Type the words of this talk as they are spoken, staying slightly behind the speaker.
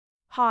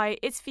Hi,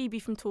 it's Phoebe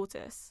from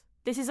Tortoise.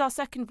 This is our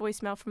second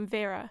voicemail from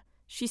Vera.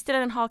 She's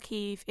still in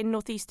Kharkiv in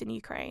northeastern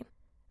Ukraine.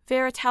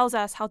 Vera tells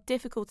us how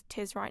difficult it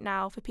is right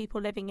now for people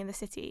living in the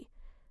city,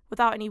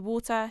 without any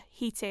water,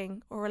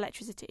 heating, or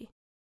electricity.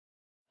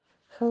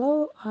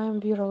 Hello, I'm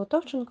Vera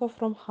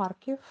from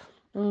Kharkiv.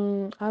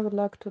 I would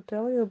like to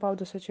tell you about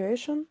the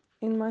situation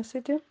in my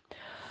city.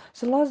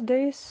 The last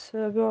days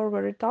were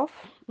very tough.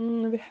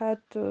 We had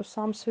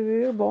some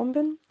severe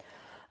bombing,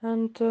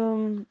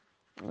 and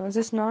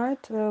this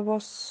night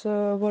was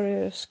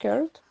very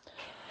scared.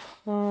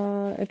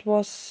 It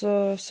was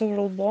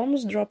several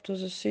bombs dropped to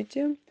the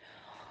city.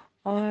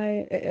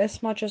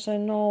 As much as I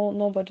know,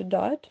 nobody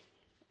died.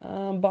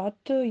 But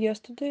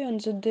yesterday and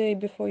the day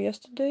before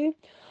yesterday,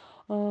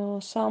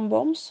 some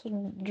bombs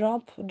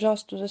dropped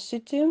just to the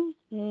city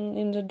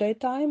in the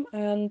daytime,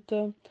 and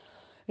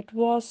it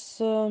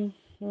was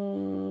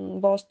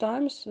both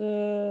times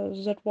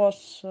that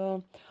was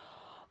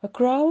a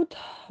crowd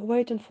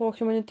waiting for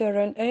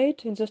humanitarian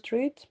aid in the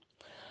street,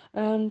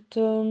 and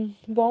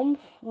bomb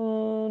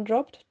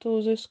dropped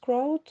to this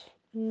crowd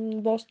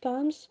both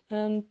times,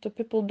 and the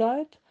people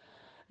died.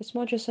 As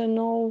much as I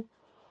know,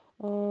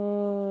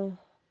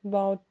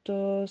 about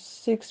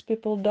 6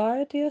 people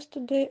died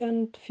yesterday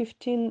and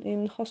 15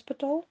 in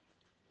hospital.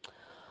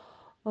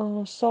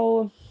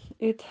 So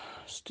it's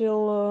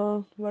still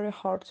a very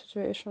hard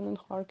situation in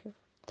Kharkiv.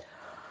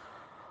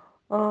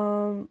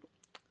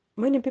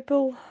 Many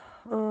people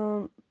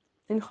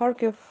in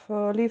Kharkiv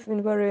live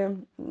in very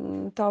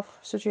tough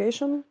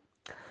situation.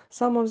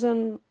 Some of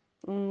them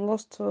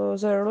lost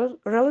their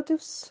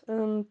relatives,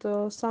 and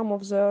some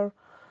of them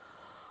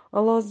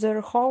lost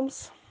their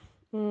homes.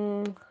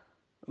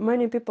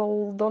 Many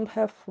people don't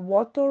have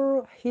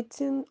water,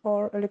 heating,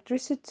 or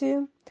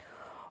electricity,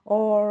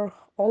 or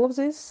all of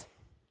this.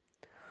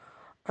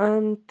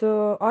 And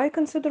I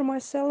consider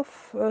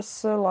myself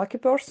as a lucky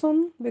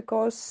person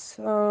because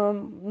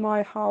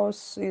my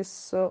house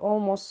is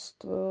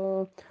almost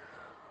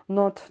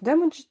not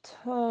damaged.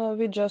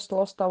 We just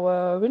lost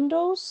our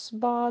windows,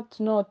 but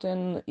not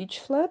in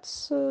each flat,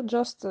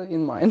 just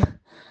in mine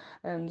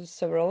and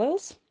several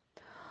else.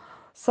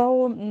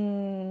 So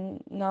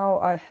now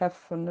I have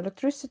an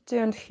electricity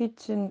and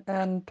heating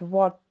and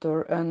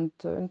water and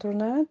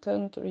internet,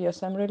 and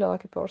yes, I'm really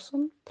lucky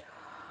person.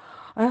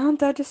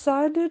 And I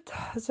decided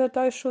that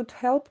I should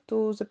help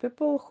to the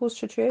people whose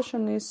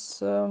situation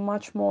is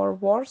much more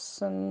worse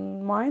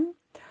than mine.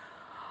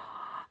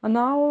 And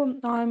now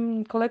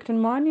I'm collecting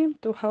money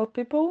to help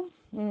people.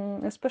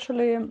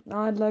 Especially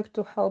I'd like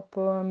to help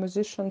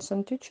musicians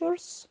and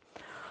teachers.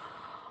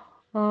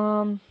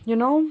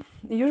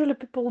 Usually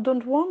people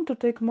don't want to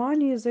take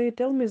money. They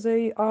tell me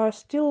they are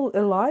still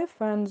alive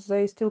and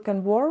they still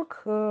can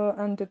work,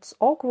 and it's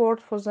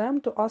awkward for them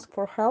to ask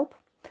for help.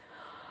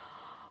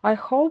 I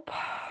hope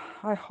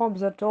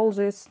that all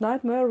this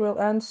nightmare will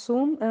end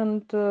soon,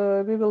 and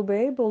we will be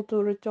able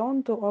to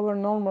return to our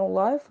normal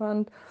life,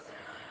 and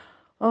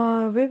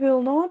we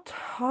will not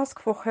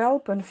ask for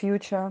help in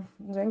future.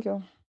 Thank you.